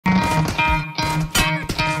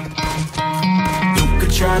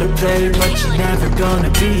to play, but you're never gonna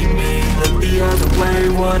beat me. Look the other way,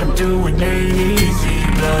 what I'm doing ain't easy.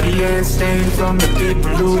 Bloody hands stained from the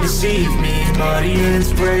people who deceive me. Muddy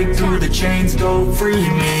hands break through the chains, go free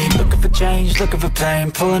me. Looking for change, looking for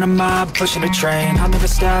pain, pulling a mob, pushing a train. I'll never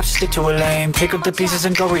stop, stick to a lane, pick up the pieces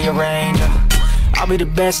and go rearrange. I'll be the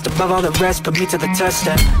best above all the rest, put me to the test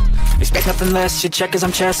and expect nothing less. You check as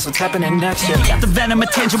I'm chess, what's happening next? Yeah. Got the venom, a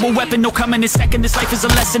tangible weapon, no coming in second. This life is a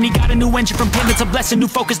lesson, he got a new engine from pain, it's a blessing. New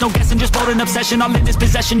focus, no guessing, just bold and obsession. All in this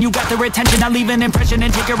possession, you got their attention. I leave an impression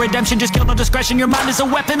and take a redemption, just kill no discretion. Your mind is a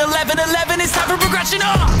weapon, 11-11, it's time for progression.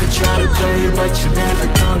 I could try to play, but you're never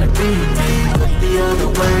gonna beat me. Look the other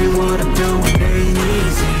way, what I'm doing ain't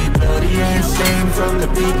easy. Bloody hands stained from the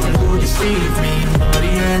people who deceive me. Muddy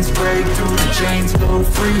hands break through the chains, go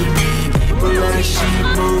free me. People like sheep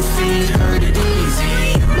move feet, hurt it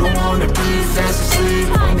easy. You don't wanna be fast asleep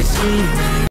when they see me.